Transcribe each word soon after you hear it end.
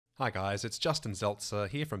Hi guys, it's Justin Zeltzer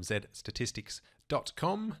here from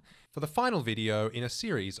zedstatistics.com for the final video in a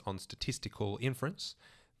series on statistical inference.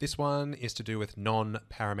 This one is to do with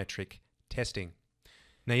non-parametric testing.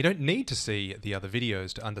 Now you don't need to see the other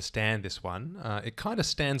videos to understand this one. It kind of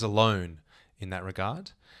stands alone in that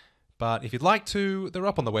regard. But if you'd like to, they're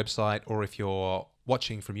up on the website, or if you're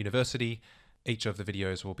watching from university, each of the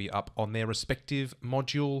videos will be up on their respective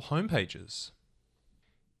module homepages.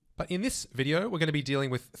 But in this video, we're going to be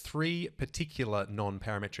dealing with three particular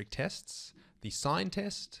non-parametric tests: the sign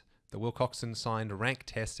test, the Wilcoxon signed rank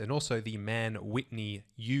test, and also the Mann-Whitney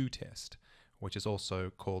U test, which is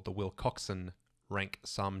also called the Wilcoxon rank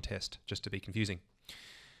sum test, just to be confusing.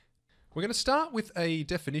 We're going to start with a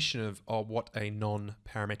definition of what a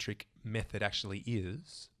non-parametric method actually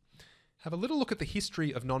is. Have a little look at the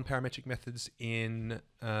history of non-parametric methods in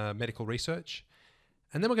medical research.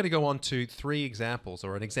 And then we're going to go on to three examples,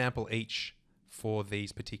 or an example each, for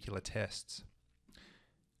these particular tests.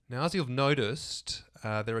 Now, as you've noticed,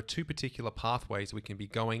 there are two particular pathways we can be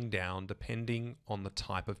going down depending on the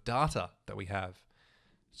type of data that we have.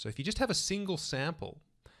 So if you just have a single sample,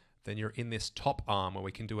 then you're in this top arm where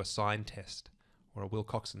we can do a sign test or a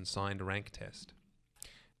Wilcoxon signed rank test.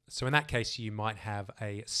 So in that case, you might have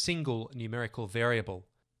a single numerical variable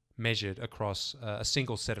measured across a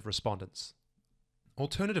single set of respondents.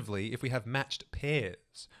 Alternatively, if we have matched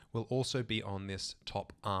pairs, we'll also be on this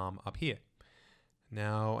top arm up here.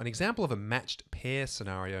 Now, an example of a matched pair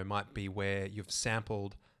scenario might be where you've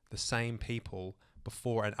sampled the same people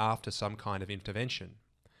before and after some kind of intervention.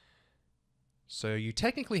 So you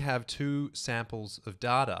technically have two samples of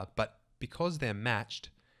data, but because they're matched,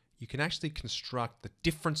 you can actually construct the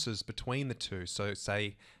differences between the two. So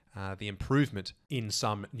say the improvement in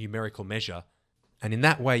some numerical measure. And in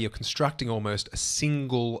that way, you're constructing almost a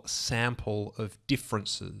single sample of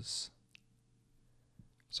differences.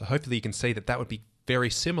 So hopefully you can see that that would be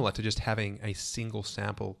very similar to just having a single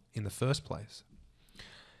sample in the first place.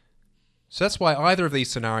 So that's why either of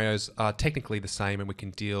these scenarios are technically the same, and we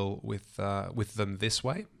can deal with them this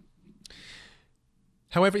way.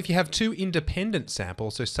 However, if you have two independent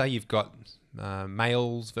samples, so say you've got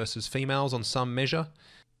males versus females on some measure,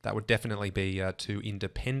 that would definitely be two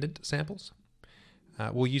independent samples.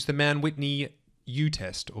 We'll use the Mann-Whitney U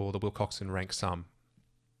test, or the Wilcoxon rank sum.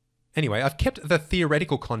 Anyway, I've kept the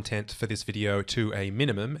theoretical content for this video to a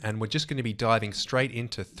minimum, and we're just going to be diving straight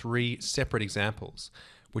into three separate examples,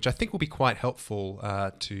 which I think will be quite helpful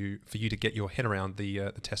for you to get your head around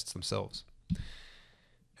the tests themselves.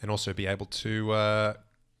 And also be able to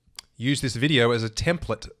use this video as a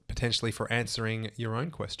template potentially for answering your own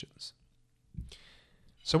questions.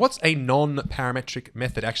 So what's a non-parametric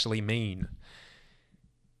method actually mean?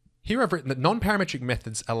 Here I've written that non-parametric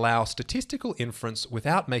methods allow statistical inference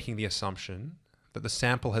without making the assumption that the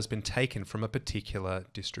sample has been taken from a particular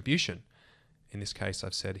distribution. In this case,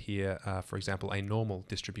 I've said here, for example, a normal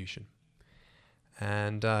distribution.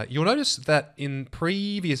 And you'll notice that in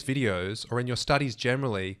previous videos, or in your studies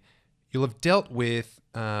generally, you'll have dealt with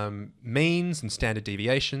means and standard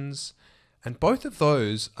deviations, and both of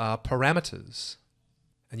those are parameters.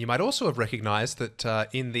 And you might also have recognized that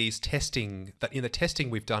in the testing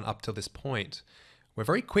we've done up to this point, we're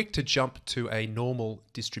very quick to jump to a normal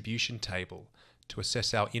distribution table to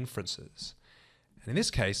assess our inferences. And in this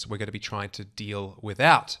case, we're going to be trying to deal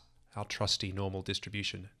without our trusty normal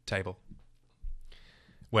distribution table.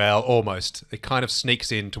 Well, almost. It kind of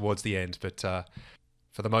sneaks in towards the end, but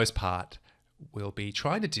for the most part, we'll be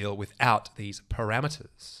trying to deal without these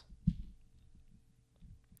parameters.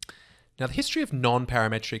 Now, the history of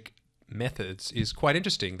non-parametric methods is quite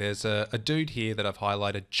interesting. There's a dude here that I've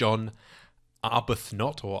highlighted, John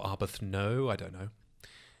Arbuthnot, or Arbuthnot, I don't know.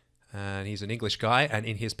 And he's an English guy, and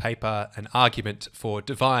in his paper, An Argument for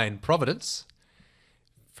Divine Providence,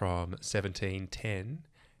 from 1710,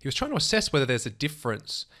 he was trying to assess whether there's a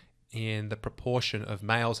difference in the proportion of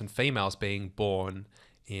males and females being born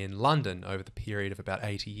in London over the period of about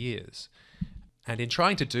 80 years. And in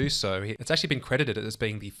trying to do so, it's actually been credited as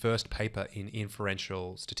being the first paper in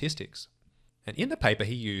inferential statistics. And in the paper,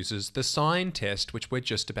 he uses the sign test, which we're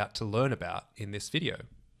just about to learn about in this video.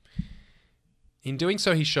 In doing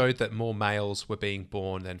so, he showed that more males were being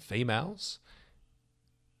born than females.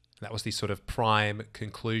 That was the sort of prime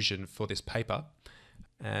conclusion for this paper.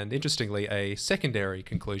 And interestingly, a secondary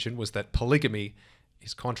conclusion was that polygamy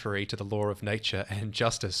is contrary to the law of nature and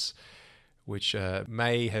justice, which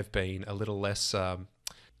may have been a little less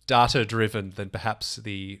data-driven than perhaps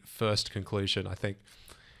the first conclusion, I think.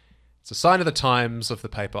 It's a sign of the times of the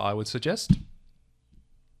paper, I would suggest.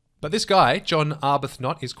 But this guy, John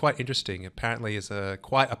Arbuthnot, is quite interesting. Apparently is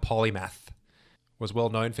quite a polymath. was well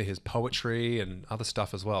known for his poetry and other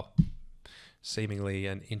stuff as well. Seemingly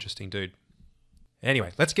an interesting dude.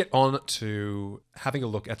 Anyway, let's get on to having a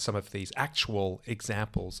look at some of these actual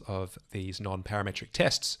examples of these non-parametric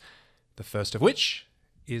tests. The first of which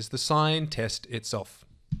is the sign test itself.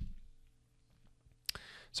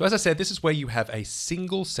 So as I said, this is where you have a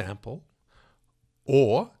single sample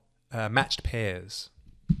or matched pairs.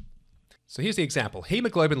 So here's the example.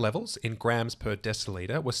 Hemoglobin levels in grams per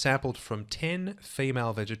deciliter were sampled from 10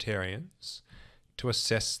 female vegetarians to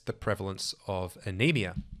assess the prevalence of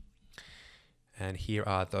anemia. And here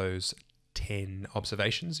are those 10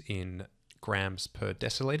 observations in grams per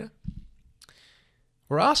deciliter.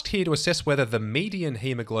 We're asked here to assess whether the median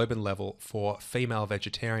hemoglobin level for female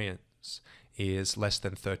vegetarians is less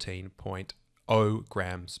than 13.0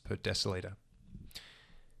 grams per deciliter.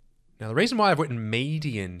 Now, the reason why I've written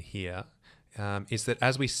median here is that,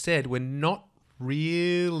 as we said, we're not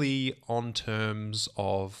really on terms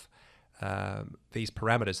of these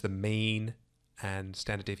parameters, the mean and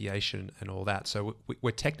standard deviation and all that. So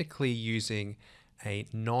we're technically using a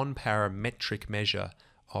non-parametric measure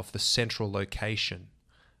of the central location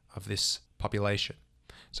of this population.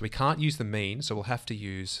 So we can't use the mean, so we'll have to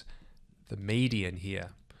use the median here,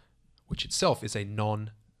 which itself is a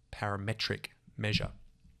non-parametric measure.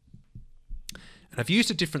 And I've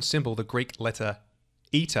used a different symbol, the Greek letter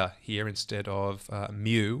eta here instead of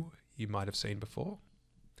mu, you might have seen before.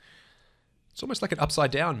 It's almost like an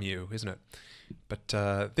upside down mu, isn't it?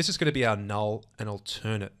 But this is going to be our null and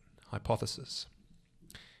alternate hypothesis.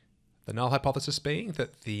 The null hypothesis being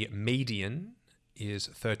that the median is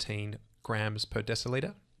 13 grams per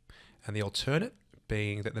deciliter, and the alternate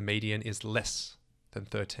being that the median is less than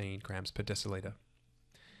 13 grams per deciliter.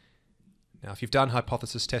 Now, if you've done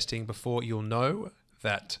hypothesis testing before, you'll know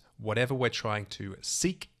that whatever we're trying to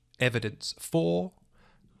seek evidence for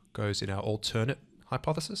goes in our alternate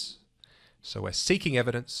hypothesis. So we're seeking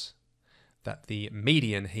evidence that the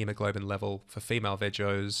median hemoglobin level for female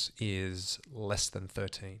vegos is less than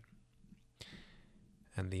 13.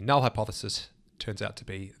 And the null hypothesis turns out to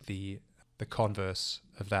be the converse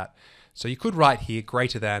of that. So you could write here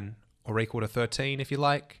greater than or equal to 13 if you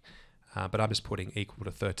like, but I'm just putting equal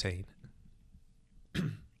to 13.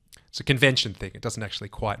 It's a convention thing. It doesn't actually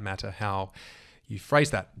quite matter how you phrase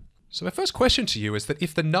that. So my first question to you is that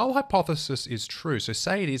if the null hypothesis is true, so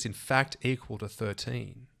say it is in fact equal to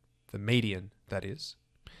 13, the median that is,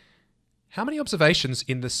 how many observations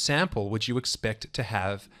in the sample would you expect to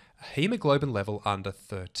have a hemoglobin level under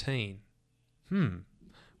 13? Well,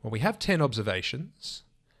 we have 10 observations,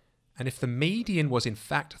 and if the median was in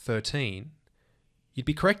fact 13, you'd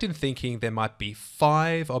be correct in thinking there might be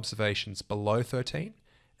 5 observations below 13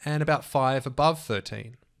 and about 5 above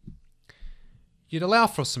 13. You'd allow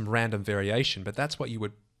for some random variation, but that's what you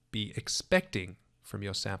would be expecting from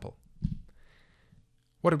your sample.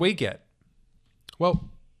 What did we get? Well,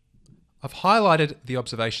 I've highlighted the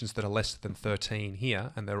observations that are less than 13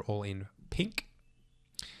 here, and they're all in pink.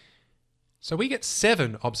 So we get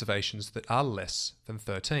 7 observations that are less than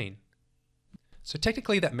 13. So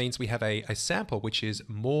technically that means we have a sample which is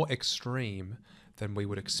more extreme than we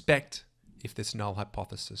would expect if this null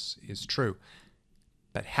hypothesis is true.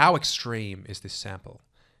 But how extreme is this sample?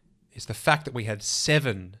 Is the fact that we had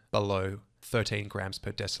 7 below 13 grams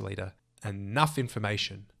per deciliter enough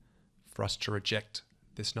information for us to reject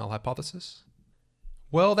this null hypothesis?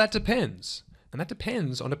 Well, that depends. And that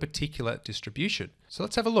depends on a particular distribution. So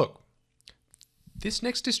let's have a look. This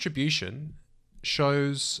next distribution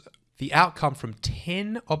shows the outcome from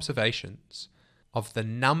 10 observations of the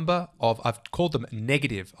number of, I've called them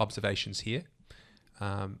negative observations here.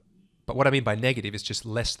 But what I mean by negative is just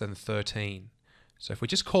less than 13. So if we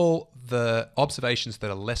just call the observations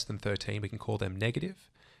that are less than 13, we can call them negative.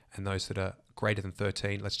 And those that are greater than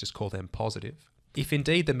 13, let's just call them positive. If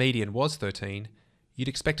indeed the median was 13, you'd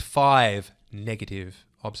expect 5 negative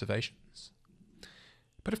observations.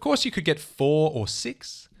 But of course you could get 4 or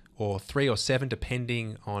 6 or 3 or 7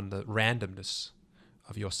 depending on the randomness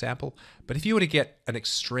of your sample. But if you were to get an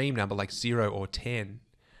extreme number like 0 or 10,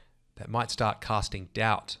 that might start casting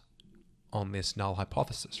doubt on this null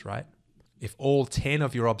hypothesis, right? If all 10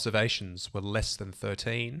 of your observations were less than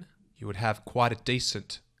 13, you would have quite a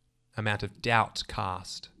decent amount of doubt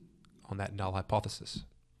cast on that null hypothesis.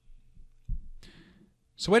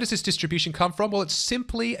 So where does this distribution come from? Well, it's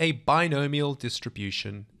simply a binomial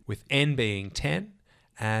distribution with n being 10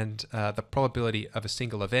 and the probability of a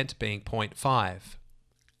single event being 0.5.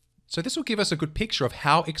 So this will give us a good picture of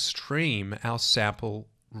how extreme our sample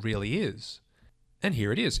really is. And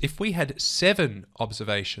here it is. If we had 7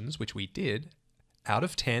 observations, which we did, out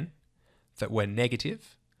of 10 that were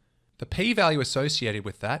negative, The p-value associated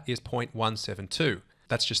with that is 0.172.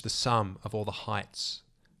 That's just the sum of all the heights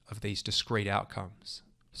of these discrete outcomes.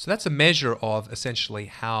 So that's a measure of essentially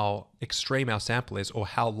how extreme our sample is, or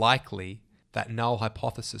how likely that null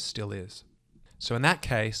hypothesis still is. So in that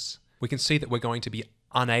case, we can see that we're going to be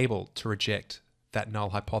unable to reject that null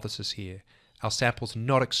hypothesis here. Our sample's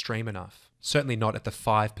not extreme enough, certainly not at the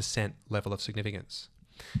 5% level of significance.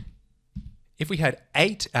 If we had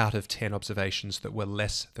 8 out of 10 observations that were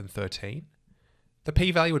less than 13, the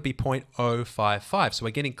p-value would be 0.055. So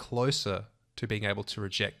we're getting closer to being able to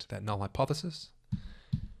reject that null hypothesis.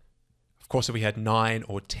 Of course, if we had 9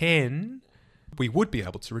 or 10, we would be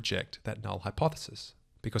able to reject that null hypothesis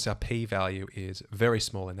because our p-value is very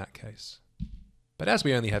small in that case. But as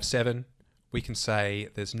we only have 7, we can say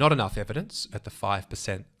there's not enough evidence at the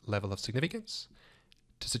 5% level of significance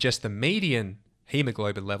to suggest the median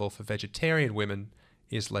hemoglobin level for vegetarian women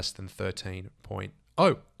is less than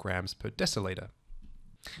 13.0 grams per deciliter.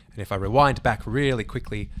 And if I rewind back really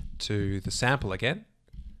quickly to the sample again,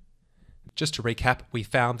 just to recap, we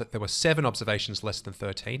found that there were 7 observations less than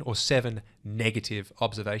 13, or 7 negative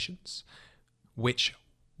observations, which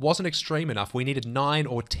wasn't extreme enough. We needed 9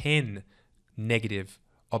 or 10 negative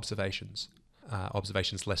observations,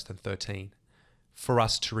 observations less than 13, for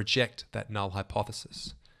us to reject that null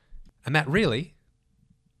hypothesis. And that really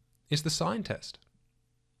is the sign test.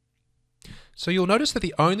 So you'll notice that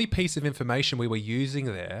the only piece of information we were using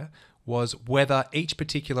there was whether each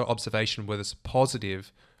particular observation was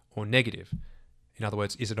positive or negative. In other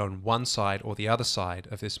words, is it on one side or the other side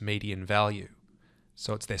of this median value?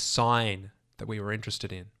 So it's their sign that we were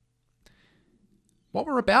interested in. What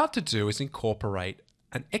we're about to do is incorporate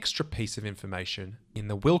an extra piece of information in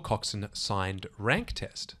the Wilcoxon signed rank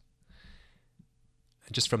test.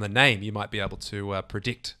 And just from the name, you might be able to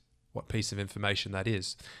predict what piece of information that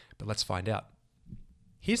is, but let's find out.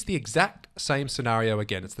 Here's the exact same scenario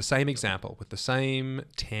again. It's the same example with the same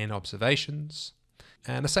 10 observations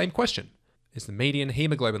and the same question. Is the median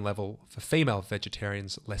hemoglobin level for female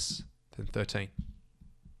vegetarians less than 13?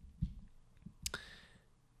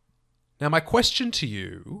 Now, my question to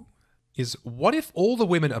you is, what if all the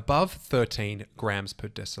women above 13 grams per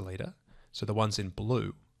deciliter, so the ones in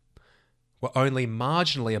blue, were only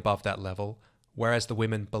marginally above that level, whereas the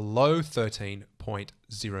women below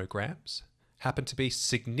 13.0 grams happen to be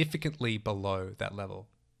significantly below that level?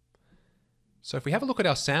 So if we have a look at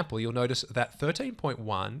our sample, you'll notice that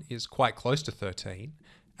 13.1 is quite close to 13,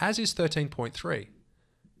 as is 13.3.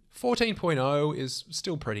 14.0 is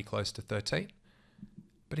still pretty close to 13.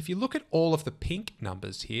 But if you look at all of the pink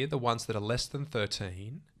numbers here, the ones that are less than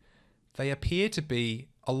 13, they appear to be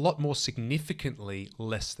a lot more significantly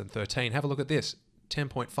less than 13. Have a look at this,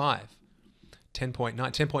 10.5, 10.9,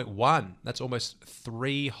 10.1. That's almost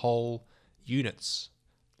 3 whole units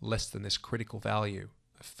less than this critical value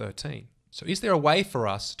of 13. So is there a way for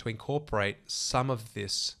us to incorporate some of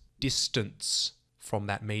this distance from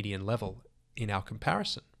that median level in our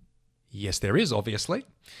comparison? Yes, there is, obviously.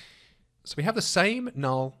 So we have the same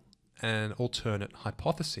null and alternate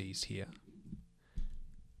hypotheses here.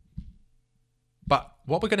 But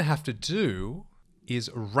what we're going to have to do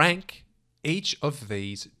is rank each of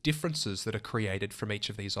these differences that are created from each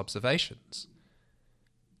of these observations.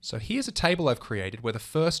 So here's a table I've created where the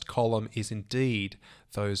first column is indeed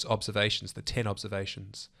those observations, the 10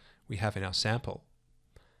 observations we have in our sample.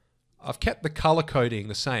 I've kept the color coding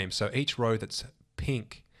the same, so each row that's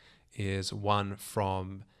pink is one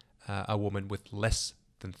from a woman with less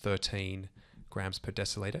than 13 grams per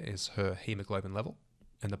deciliter is her hemoglobin level,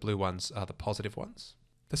 and the blue ones are the positive ones.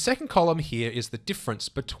 The second column here is the difference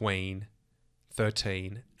between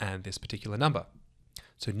 13 and this particular number.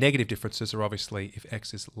 So negative differences are obviously if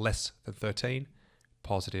x is less than 13,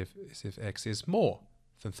 positive is if x is more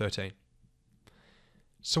than 13.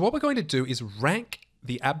 So what we're going to do is rank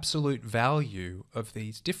the absolute value of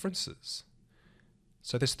these differences.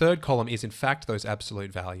 So this third column is in fact those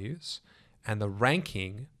absolute values, and the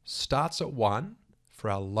ranking starts at 1 for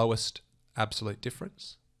our lowest absolute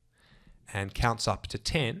difference and counts up to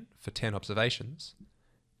 10 for 10 observations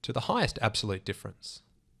to the highest absolute difference.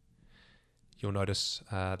 You'll notice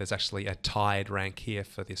there's actually a tied rank here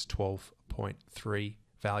for this 12.3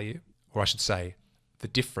 value, or I should say the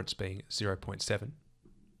difference being 0.7.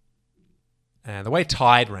 And the way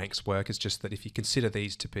tied ranks work is just that if you consider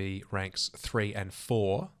these to be ranks 3 and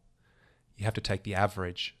 4, you have to take the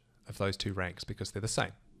average of those two ranks because they're the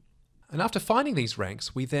same. And after finding these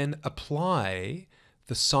ranks, we then apply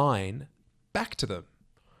the sign back to them.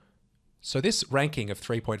 So this ranking of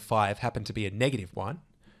 3.5 happened to be a negative one,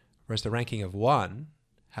 whereas the ranking of 1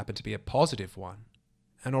 happened to be a positive one.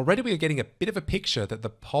 And already we are getting a bit of a picture that the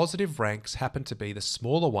positive ranks happen to be the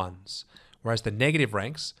smaller ones, whereas the negative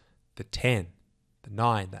ranks, the 10, the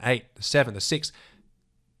 9, the 8, the 7, the 6,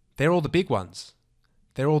 they're all the big ones.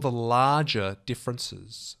 They're all the larger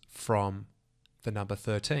differences from the number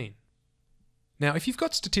 13. Now, if you've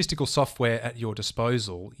got statistical software at your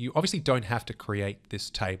disposal, you obviously don't have to create this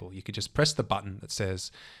table. You could just press the button that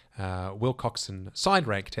says Wilcoxon signed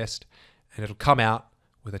rank test, and it'll come out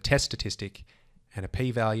with a test statistic and a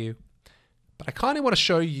p-value. But I kind of want to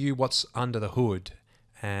show you what's under the hood,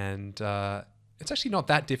 and it's actually not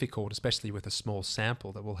that difficult, especially with a small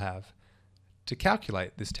sample that we'll have, to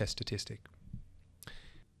calculate this test statistic.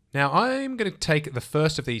 Now, I'm going to take the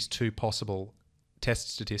first of these two possible test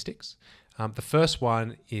statistics. The first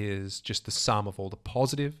one is just the sum of all the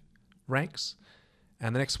positive ranks,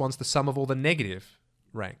 and the next one's the sum of all the negative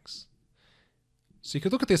ranks. So you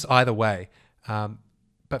could look at this either way,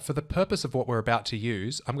 but for the purpose of what we're about to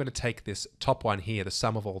use, I'm going to take this top one here, the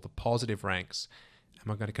sum of all the positive ranks, and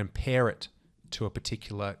I'm going to compare it to a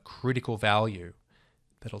particular critical value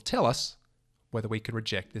that'll tell us whether we can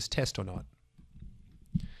reject this test or not.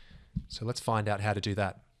 So let's find out how to do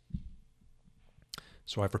that.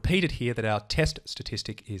 So I've repeated here that our test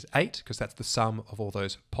statistic is 8, because that's the sum of all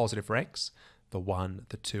those positive ranks, the 1,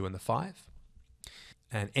 the 2, and the 5.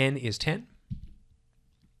 And n is 10.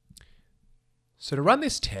 So to run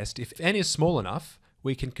this test, if n is small enough,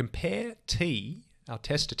 we can compare t, our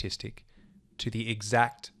test statistic, to the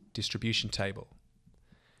exact distribution table.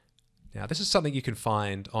 Now, this is something you can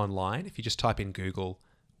find online if you just type in Google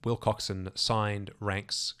Wilcoxon signed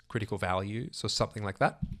ranks critical values or something like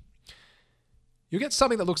that. You'll get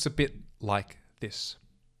something that looks a bit like this.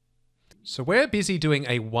 So we're busy doing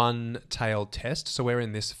a one-tailed test. So we're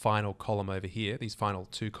in this final column over here, these final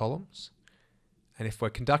two columns. And if we're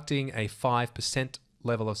conducting a 5%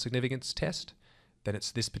 level of significance test, then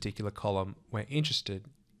it's this particular column we're interested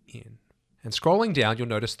in. And scrolling down, you'll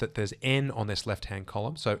notice that there's n on this left-hand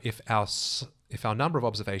column. So if our number of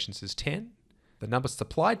observations is 10, the number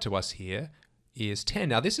supplied to us here is 10.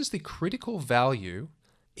 Now this is the critical value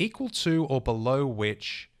equal to or below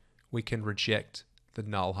which we can reject the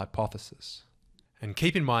null hypothesis. And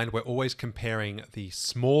keep in mind, we're always comparing the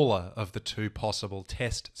smaller of the two possible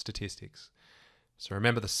test statistics. So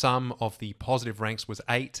remember, the sum of the positive ranks was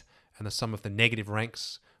 8 and the sum of the negative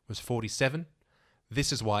ranks was 47.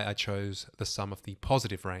 This is why I chose the sum of the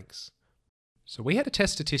positive ranks. So we had a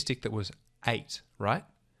test statistic that was 8, right?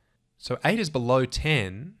 So 8 is below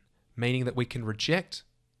 10, meaning that we can reject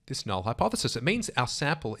this null hypothesis. It means our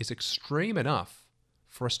sample is extreme enough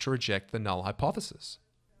for us to reject the null hypothesis.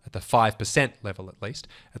 At the 5% level, at least.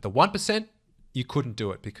 At the 1%, you couldn't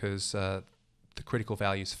do it because the critical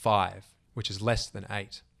value is 5, which is less than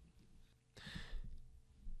 8.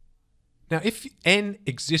 Now, if n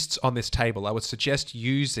exists on this table, I would suggest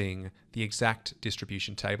using the exact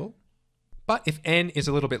distribution table. But if n is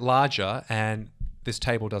a little bit larger and this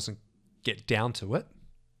table doesn't get down to it,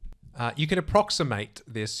 you can approximate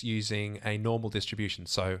this using a normal distribution.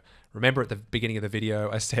 So remember at the beginning of the video,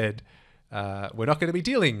 I said we're not going to be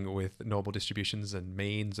dealing with normal distributions and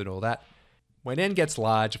means and all that. When n gets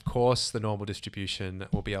large, of course, the normal distribution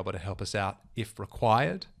will be able to help us out if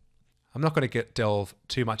required. I'm not going to delve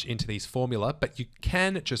too much into these formula, but you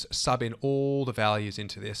can just sub in all the values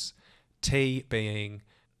into this, t being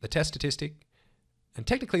the test statistic. And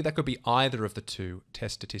technically that could be either of the two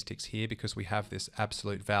test statistics here because we have this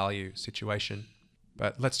absolute value situation.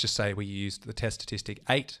 But let's just say we used the test statistic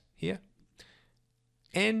 8 here.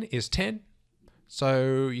 N is 10.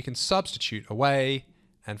 So you can substitute away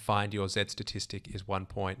and find your Z statistic is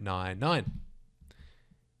 1.99.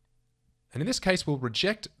 And in this case, we'll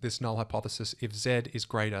reject this null hypothesis if Z is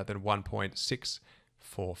greater than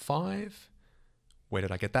 1.645. Where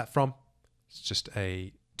did I get that from? It's just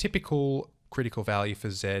a typical critical value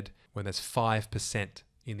for Z when there's 5%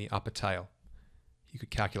 in the upper tail. You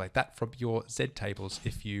could calculate that from your Z tables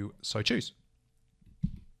if you so choose.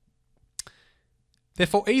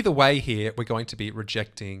 Therefore, either way here, we're going to be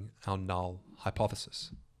rejecting our null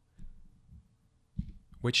hypothesis.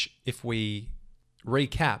 Which, if we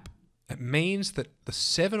recap, it means that the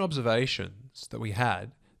 7 observations that we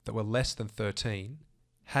had that were less than 13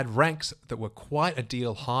 had ranks that were quite a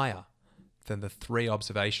deal higher than the 3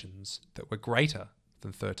 observations that were greater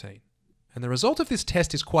than 13. And the result of this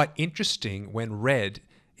test is quite interesting when read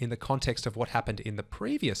in the context of what happened in the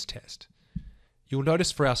previous test. You'll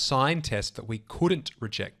notice for our sign test that we couldn't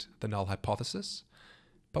reject the null hypothesis,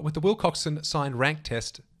 but with the Wilcoxon signed rank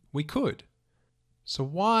test, we could. So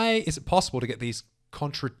why is it possible to get these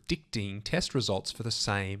contradicting test results for the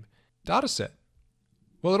same data set?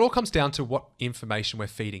 Well, it all comes down to what information we're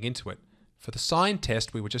feeding into it. For the sign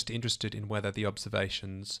test, we were just interested in whether the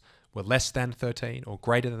observations were less than 13 or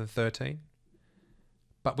greater than 13.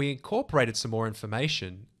 But we incorporated some more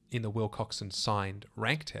information in the Wilcoxon signed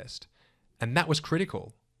rank test, and that was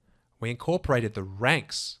critical. We incorporated the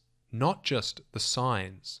ranks, not just the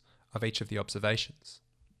signs of each of the observations.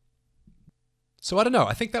 So I don't know,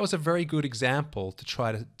 I think that was a very good example to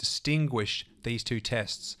try to distinguish these two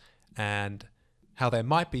tests and how they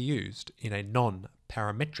might be used in a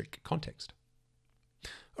non-parametric context.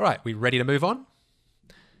 All right, we ready to move on?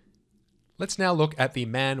 Let's now look at the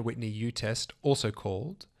Mann-Whitney U test, also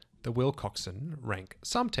called the Wilcoxon rank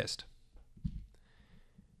sum test.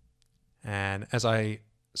 And as I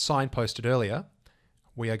signposted earlier,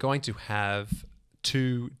 we are going to have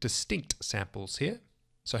two distinct samples here.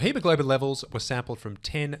 So hemoglobin levels were sampled from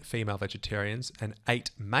 10 female vegetarians and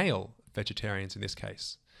 8 male vegetarians in this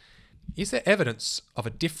case. Is there evidence of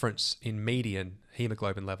a difference in median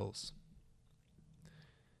hemoglobin levels?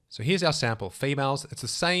 So here's our sample, females. It's the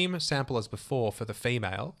same sample as before for the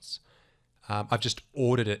females. I've just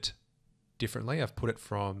ordered it differently. I've put it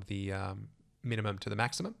from the minimum to the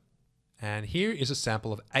maximum. And here is a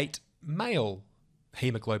sample of 8 male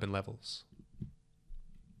hemoglobin levels.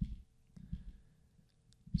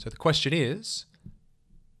 So the question is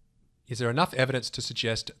there enough evidence to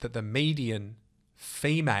suggest that the median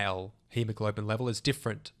female hemoglobin level is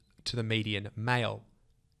different to the median male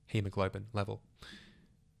hemoglobin level?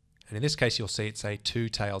 And in this case, you'll see it's a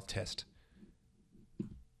two-tailed test.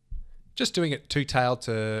 Just doing it two-tailed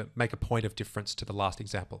to make a point of difference to the last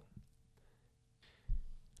example.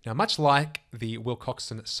 Now, much like the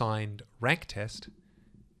Wilcoxon signed rank test,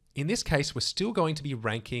 in this case, we're still going to be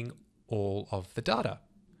ranking all of the data.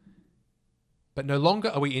 But no longer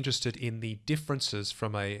are we interested in the differences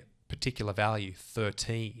from a particular value,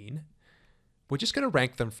 13. We're just going to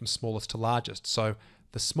rank them from smallest to largest. So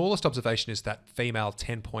the smallest observation is that female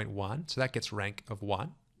 10.1, so that gets rank of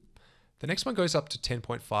 1. The next one goes up to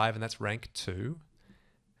 10.5, and that's rank 2.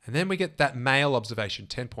 And then we get that male observation,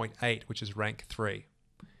 10.8, which is rank 3.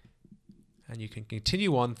 And you can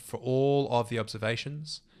continue on for all of the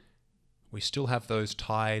observations. We still have those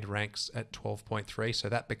tied ranks at 12.3, so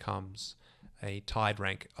that becomes a tied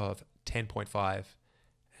rank of 10.5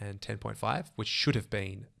 and 10.5, which should have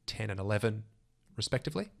been 10 and 11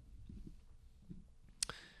 respectively.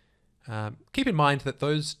 Keep in mind that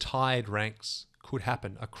those tied ranks could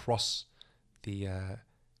happen across the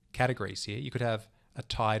categories here. You could have a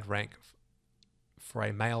tied rank for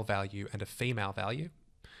a male value and a female value.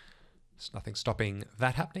 There's nothing stopping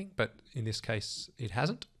that happening, but in this case it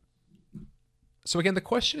hasn't. So again, the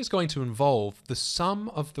question is going to involve the sum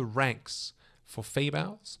of the ranks for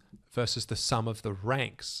females versus the sum of the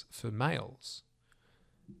ranks for males.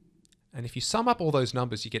 And if you sum up all those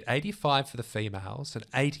numbers, you get 85 for the females and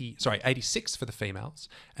 86 for the females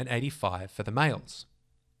and 85 for the males.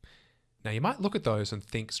 Now you might look at those and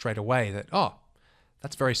think straight away that, oh,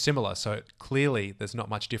 that's very similar. So clearly there's not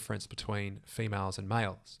much difference between females and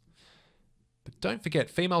males. But don't forget,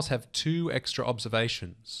 females have 2 extra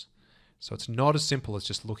observations. So it's not as simple as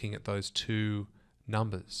just looking at those 2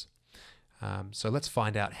 numbers. So let's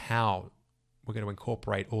find out how we're going to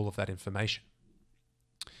incorporate all of that information.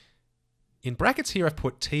 In brackets here, I've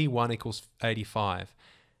put T1 equals 85.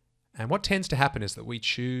 And what tends to happen is that we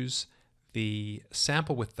choose the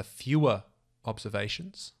sample with the fewer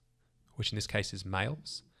observations, which in this case is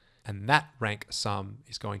males, and that rank sum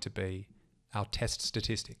is going to be our test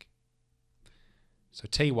statistic. So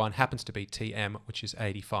T1 happens to be Tm, which is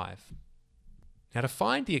 85. Now to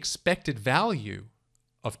find the expected value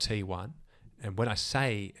of T1, and when I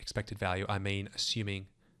say expected value, I mean assuming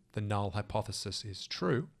the null hypothesis is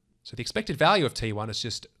true. So the expected value of T1 is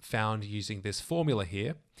just found using this formula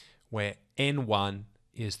here, where N1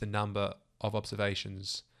 is the number of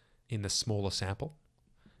observations in the smaller sample,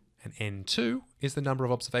 and N2 is the number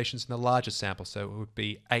of observations in the larger sample, so it would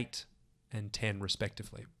be 8 and 10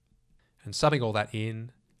 respectively. And summing all that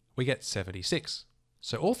in, we get 76.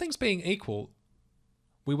 So all things being equal,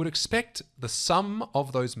 we would expect the sum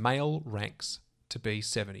of those male ranks to be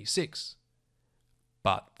 76.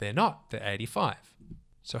 But they're not, they're 85.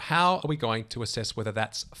 So how are we going to assess whether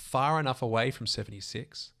that's far enough away from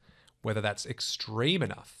 76, whether that's extreme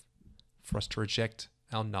enough for us to reject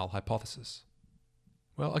our null hypothesis?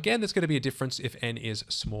 Well, again, there's going to be a difference if n is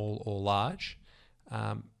small or large.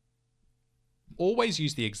 Always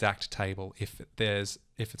use the exact table if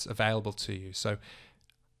it's available to you. So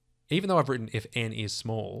even though I've written if n is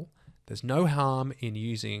small, there's no harm in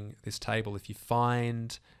using this table if you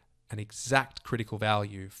find an exact critical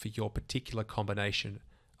value for your particular combination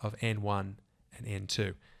of n1 and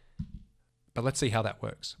N2. But let's see how that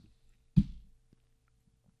works.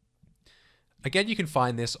 Again, you can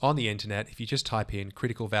find this on the internet if you just type in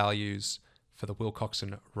critical values for the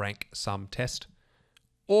Wilcoxon rank sum test.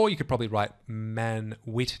 Or you could probably write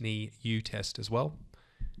Mann-Whitney U test as well.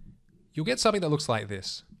 You'll get something that looks like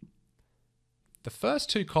this. The first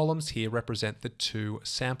two columns here represent the two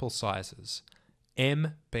sample sizes,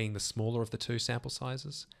 M being the smaller of the two sample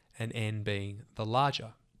sizes and N being the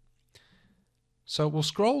larger. So we'll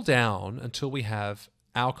scroll down until we have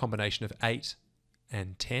our combination of 8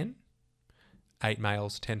 and 10, 8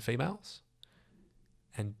 males, 10 females.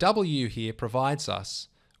 And W here provides us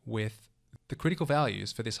with the critical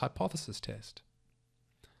values for this hypothesis test.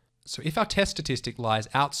 So if our test statistic lies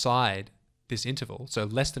outside this interval, so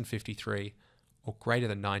less than 53 or greater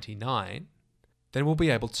than 99, then we'll be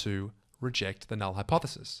able to reject the null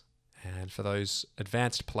hypothesis. And for those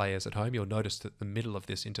advanced players at home, you'll notice that the middle of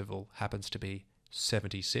this interval happens to be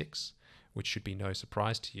 76, which should be no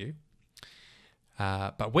surprise to you.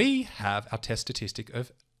 But we have our test statistic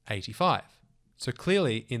of 85. So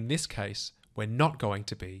clearly, in this case, we're not going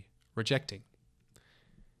to be rejecting.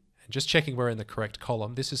 And just checking we're in the correct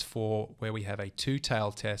column, this is for where we have a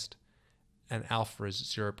two-tailed test and alpha is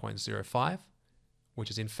 0.05, which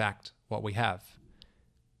is in fact what we have.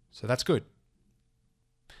 So that's good.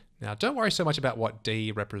 Now, don't worry so much about what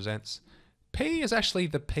D represents. P is actually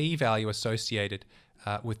the p-value associated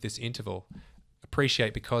with this interval.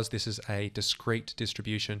 Appreciate because this is a discrete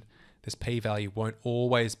distribution, this p-value won't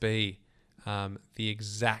always be the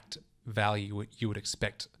exact value you would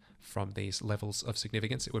expect from these levels of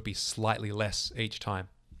significance. It would be slightly less each time.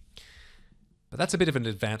 But that's a bit of an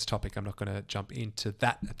advanced topic. I'm not going to jump into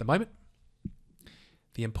that at the moment.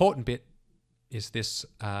 The important bit is this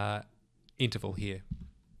interval here,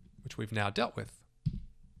 which we've now dealt with.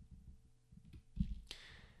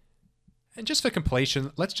 And just for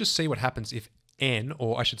completion, let's just see what happens if N,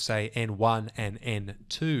 or I should say N1 and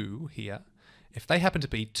N2 here, if they happen to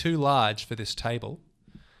be too large for this table,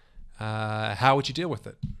 how would you deal with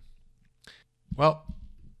it? Well,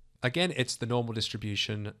 again, it's the normal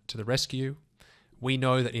distribution to the rescue. We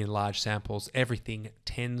know that in large samples, everything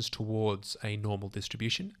tends towards a normal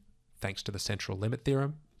distribution, thanks to the central limit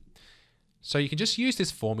theorem. So you can just use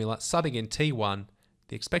this formula, subbing in T1,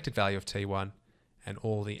 the expected value of T1, and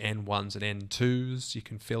all the N1s and N2s you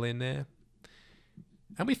can fill in there.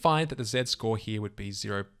 And we find that the z-score here would be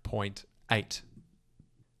 0.8.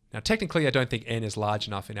 Now, technically, I don't think N is large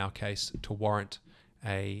enough in our case to warrant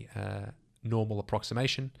a normal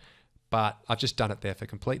approximation, but I've just done it there for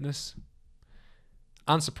completeness.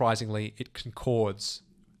 Unsurprisingly, it concords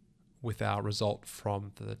with our result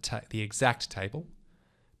from the exact table,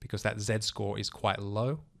 because that z-score is quite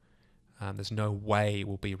low. There's no way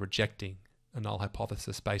we'll be rejecting a null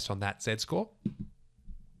hypothesis based on that z-score.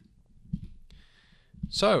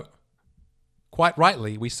 So, quite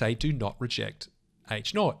rightly, we say do not reject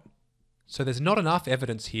H0. So there's not enough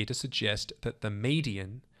evidence here to suggest that the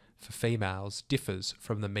median for females differs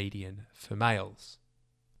from the median for males.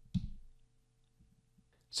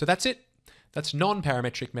 So that's it. That's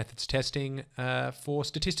non-parametric methods testing for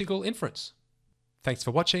statistical inference. Thanks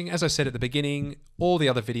for watching. As I said at the beginning, all the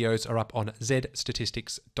other videos are up on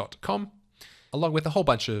zedstatistics.com, along with a whole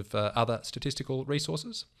bunch of other statistical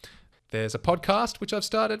resources. There's a podcast which I've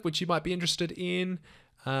started, which you might be interested in,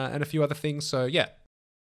 and a few other things. So yeah.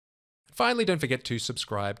 Finally, don't forget to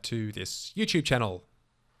subscribe to this YouTube channel.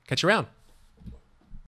 Catch you around.